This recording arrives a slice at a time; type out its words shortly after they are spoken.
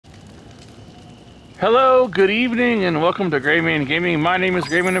Hello, good evening, and welcome to Grayman Gaming. My name is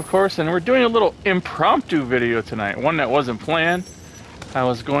Grayman, of course, and we're doing a little impromptu video tonight. One that wasn't planned. I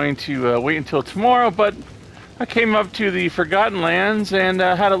was going to wait until tomorrow, but I came up to the Forgotten Lands and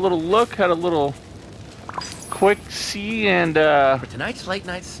had a little look, had a little quick see, and For tonight's late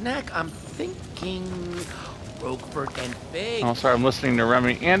night snack, I'm thinking Roquefort and Fig. oh, sorry, I'm listening to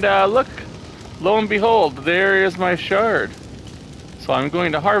Remy. And look, lo and behold, there is my shard. So I'm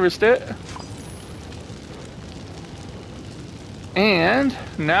going to harvest it. And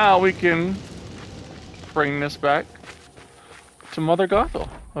now we can bring this back to Mother Gothel.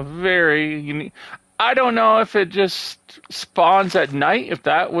 A very unique... I don't know if it just spawns at night, if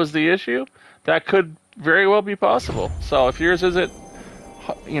that was the issue. That could very well be possible. So if yours isn't,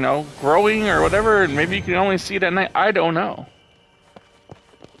 you know, growing or whatever, and maybe you can only see it at night, I don't know.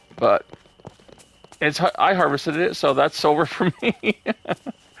 But I harvested it, so that's sober for me.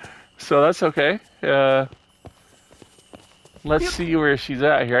 So that's okay. Let's see where she's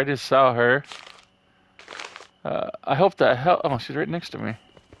at here. I just saw her. I hope that helps. Oh, she's right next to me.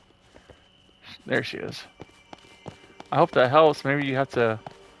 There she is. I hope that helps. Maybe you have to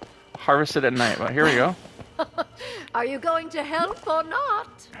harvest it at night. But here we go. Are you going to help or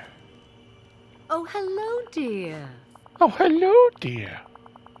not? Oh, hello, dear. Oh, hello, dear.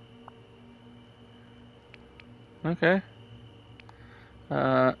 Okay.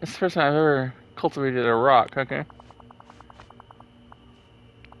 It's the first time I've ever cultivated a rock. Okay.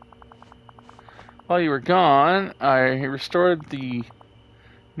 While you were gone, I restored the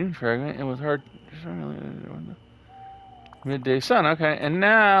noon fragment. It was hard. Midday sun. Okay, and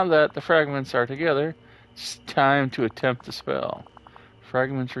now that the fragments are together, it's time to attempt the spell.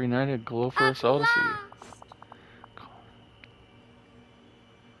 Fragments reunited, glow for us all to see.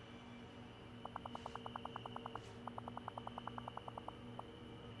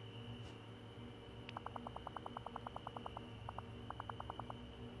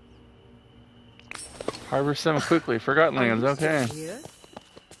 Harvest them quickly. Forgotten Lands, okay.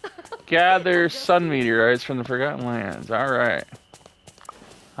 Gather sun meteorites from the Forgotten Lands. Alright.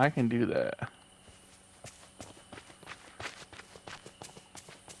 I can do that.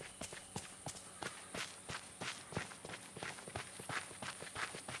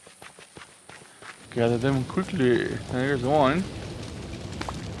 Gather them quickly. There's one.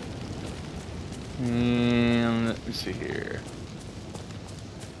 And let me see here.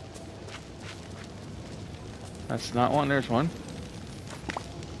 That's not one. There's one.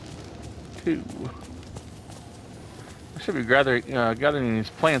 Two. I should be gathering these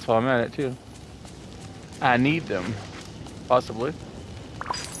plants while I'm at it too. I need them, possibly.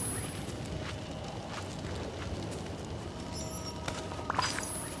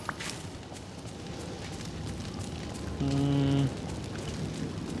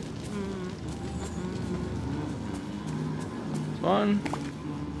 One.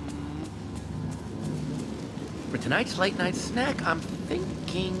 For tonight's late night snack, I'm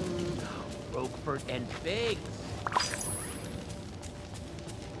thinking Roquefort and Figs.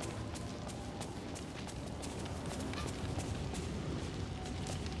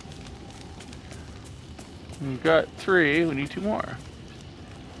 We've got 3. We need 2 more.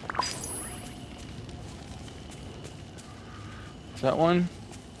 Is that one?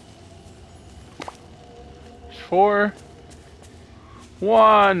 4.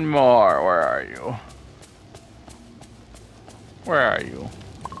 1 more. Where are you? Where are you?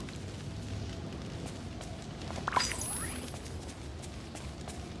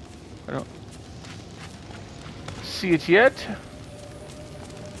 I don't see it yet.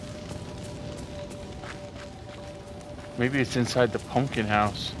 Maybe it's inside the pumpkin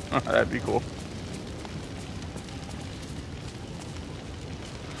house. That'd be cool.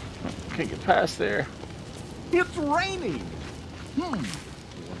 Can't get past there. It's raining! I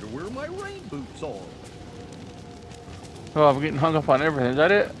wonder where my rain boots are. Oh, I'm getting hung up on everything. Is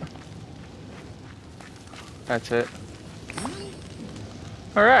that it? That's it.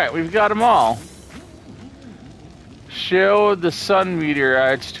 Alright, we've got them all. Show the sun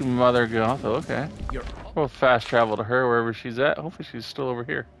meteorites to Mother Gothel. Okay. We'll fast travel to her wherever she's at. Hopefully she's still over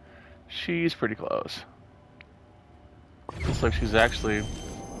here. She's pretty close. Looks like she's actually...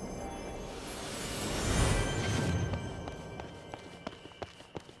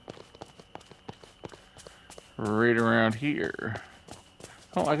 right around here.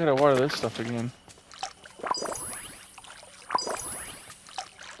 Oh, I gotta water this stuff again.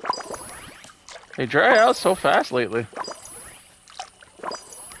 They dry out so fast lately.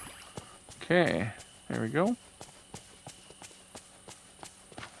 Okay, there we go.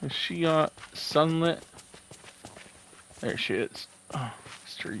 Is she sunlit? There she is. Oh,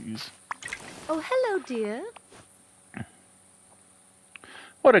 these trees. Oh, hello, dear.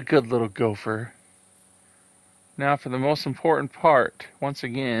 What a good little gopher. Now for the most important part. Once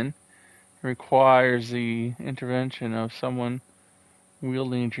again, it requires the intervention of someone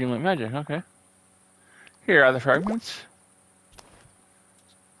wielding Dreamlight magic. Okay. Here are the fragments.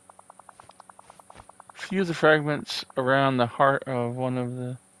 Fuse the fragments around the heart of one of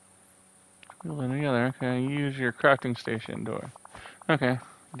the wielding together. Okay. Use your crafting station door. Okay.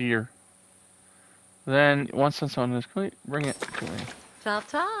 Dear. Then, once Sunstone is complete, bring it to me.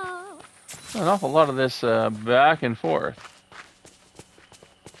 Ta-ta. An awful lot of this back and forth.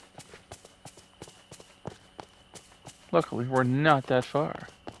 Luckily, we're not that far.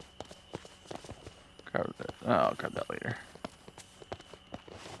 Grab that. Oh, I'll grab that later.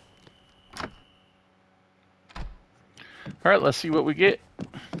 Alright, let's see what we get.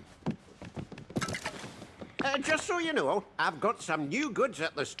 Just so you know, I've got some new goods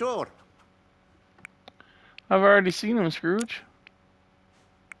at the store. I've already seen them, Scrooge.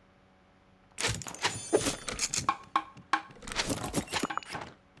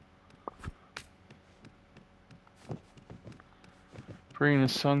 Bring the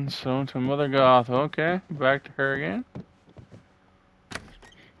Sunstone to Mother Goth. Okay, back to her again.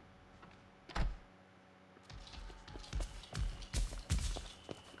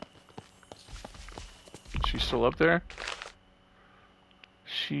 She's still up there?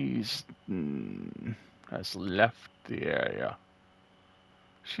 She's has left the area.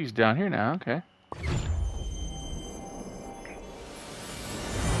 She's down here now, okay.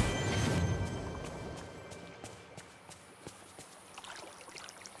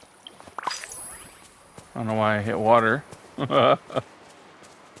 I don't know why I hit water.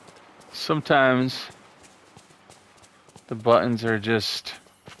 Sometimes the buttons are just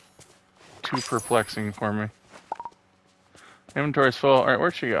too perplexing for me. Inventory's full. Alright,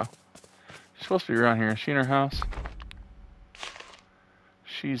 where'd she go? She's supposed to be around here. Is she in her house?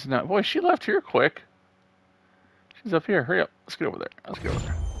 She's not. Boy, she left here quick. She's up here. Hurry up. Let's get over there. Let's get over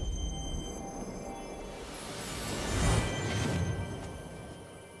there.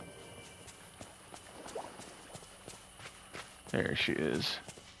 There she is.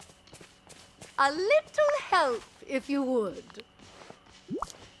 A little help, if you would.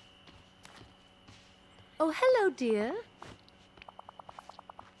 Oh, hello, dear.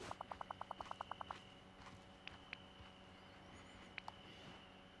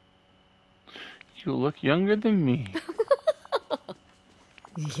 You look younger than me.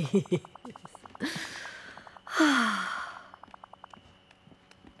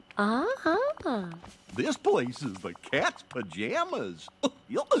 Uh-huh. This place is the cat's pajamas.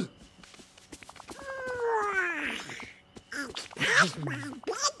 Past my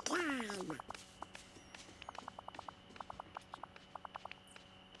bedtime.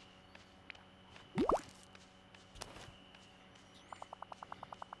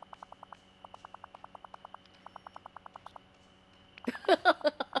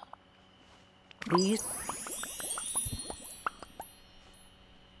 Please.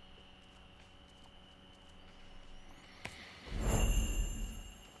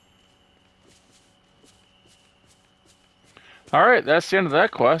 Alright, that's the end of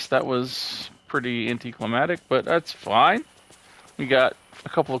that quest. That was pretty anticlimactic, but that's fine. We got a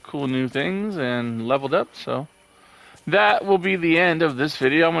couple of cool new things and leveled up, so that will be the end of this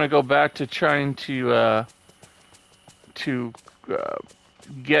video. I'm going to go back to trying to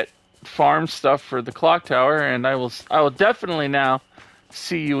get farm stuff for the clock tower, and I will definitely now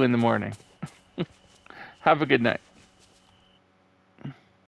see you in the morning. Have a good night.